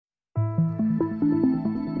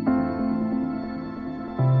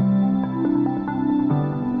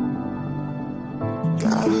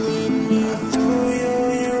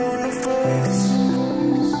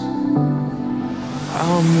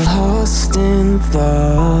I'm lost in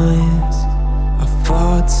thoughts. I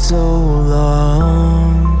fought so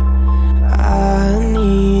long. I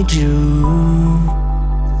need you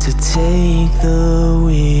to take the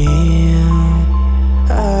wheel.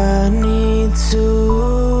 I need to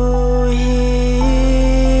heal.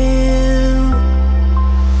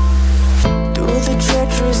 Through the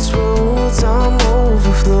treacherous roads I'm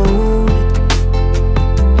overflowed.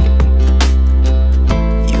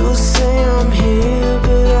 You say I'm here,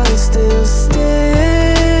 but I still stare.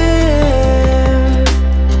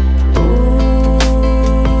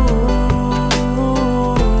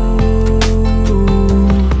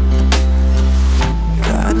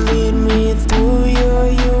 God lead me through your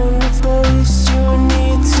universe. You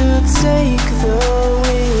need to take the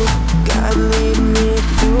wheel. God lead me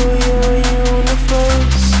through your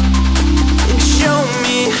universe and show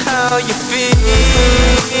me how you feel.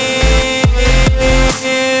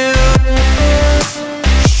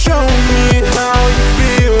 Show me how you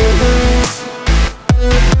feel.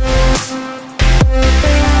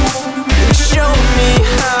 Show me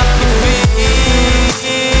how you feel.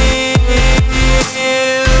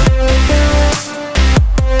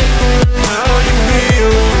 How you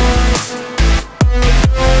feel.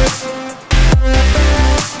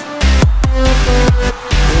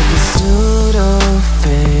 The pursuit of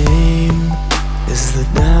fame is the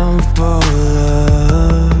downfall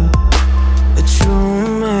of a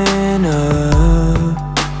true man of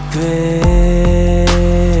faith.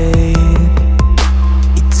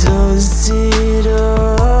 He does it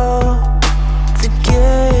all to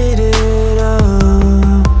get it up.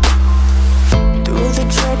 Through the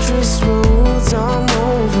treacherous roads I'm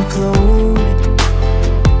overflowed.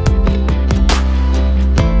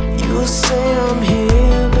 You say I'm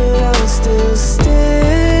here, but I still stare.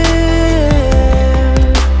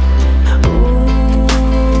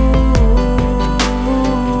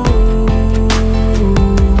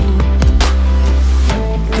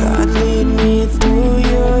 God lead me through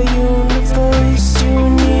your universe. You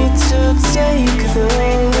need to take the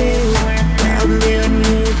wheel. God lead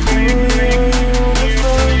me through your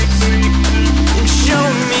universe and show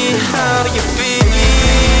me how you feel.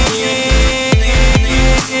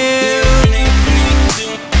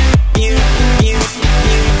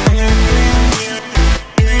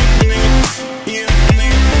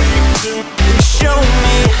 Show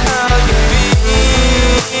me how you feel.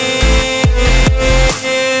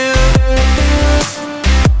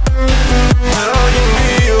 How you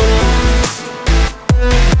feel.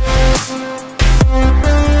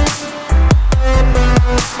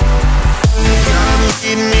 God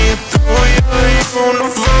lead me through your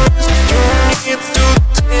universe. You need to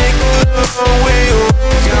take the wheel.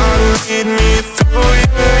 God lead me through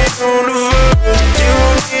your universe. You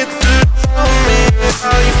need to show me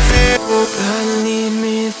how you feel. God lead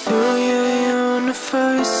me through your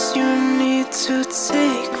universe. You need to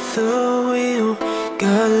take the wheel.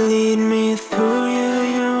 God lead me through your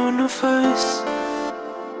universe.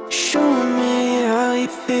 Show me how you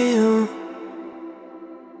feel.